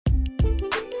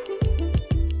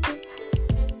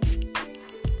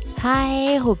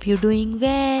Hi, hope you're doing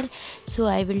well. So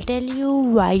I will tell you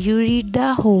why you read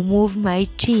the Who Moved My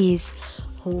Cheese.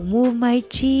 Who Moved My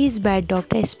Cheese by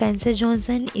Dr. Spencer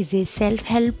Johnson is a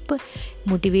self-help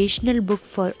motivational book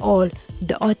for all.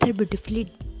 The author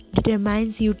beautifully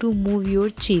determines you to move your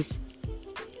cheese.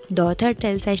 The author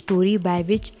tells a story by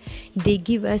which they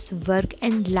give us work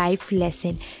and life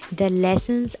lesson. The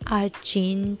lessons are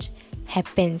change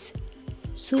happens.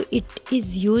 So it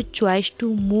is your choice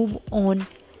to move on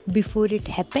before it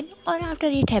happen or after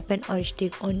it happen, or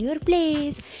stick on your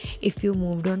place. If you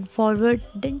moved on forward,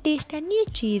 then taste a new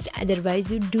cheese, otherwise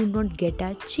you do not get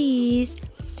a cheese.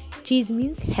 Cheese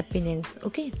means happiness.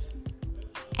 Okay,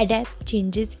 adapt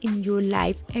changes in your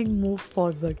life and move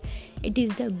forward. It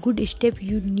is the good step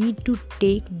you need to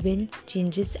take when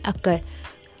changes occur.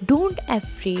 Don't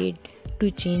afraid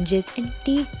to changes and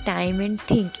take time and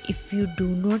think. If you do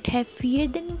not have fear,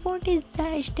 then what is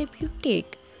the step you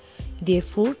take?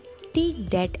 Therefore, take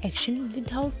that action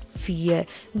without fear,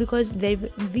 because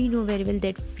we know very well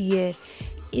that fear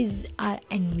is our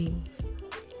enemy.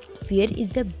 Fear is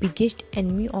the biggest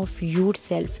enemy of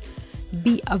yourself.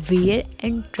 Be aware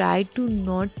and try to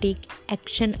not take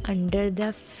action under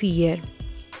the fear.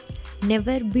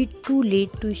 Never be too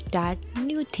late to start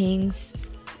new things.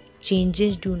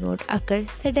 Changes do not occur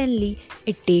suddenly.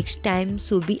 It takes time,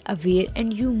 so be aware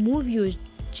and you move your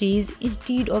cheese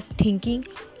instead of thinking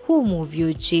who move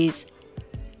your cheese.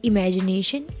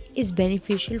 Imagination is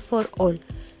beneficial for all.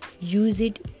 Use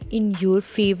it in your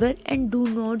favor and do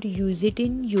not use it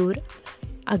in your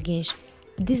against.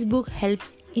 This book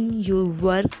helps in your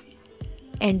work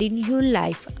and in your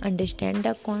life. Understand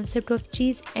the concept of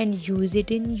cheese and use it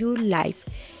in your life.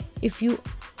 If you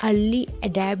early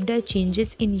adapt the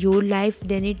changes in your life,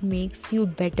 then it makes you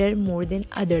better more than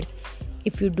others.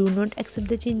 If you do not accept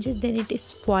the changes, then it is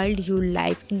spoiled your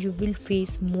life and you will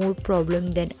face more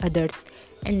problem than others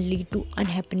and lead to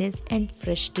unhappiness and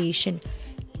frustration.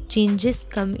 Changes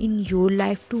come in your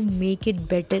life to make it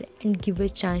better and give a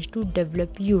chance to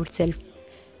develop yourself.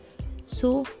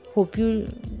 So hope you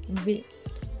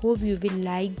will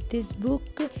like this book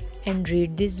and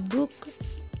read this book.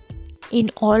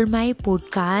 In all my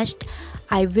podcast,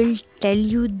 I will tell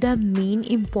you the main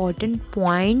important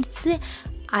points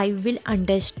I will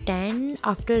understand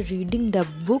after reading the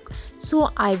book.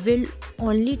 So I will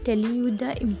only tell you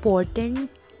the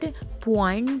important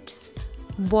points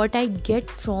what I get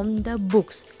from the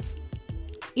books.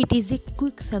 It is a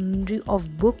quick summary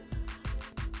of book.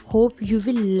 Hope you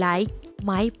will like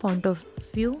my point of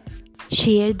view.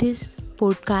 Share this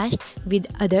podcast with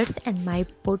others, and my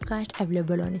podcast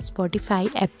available on Spotify,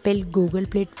 Apple, Google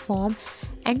platform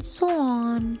and so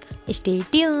on. Stay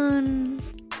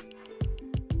tuned.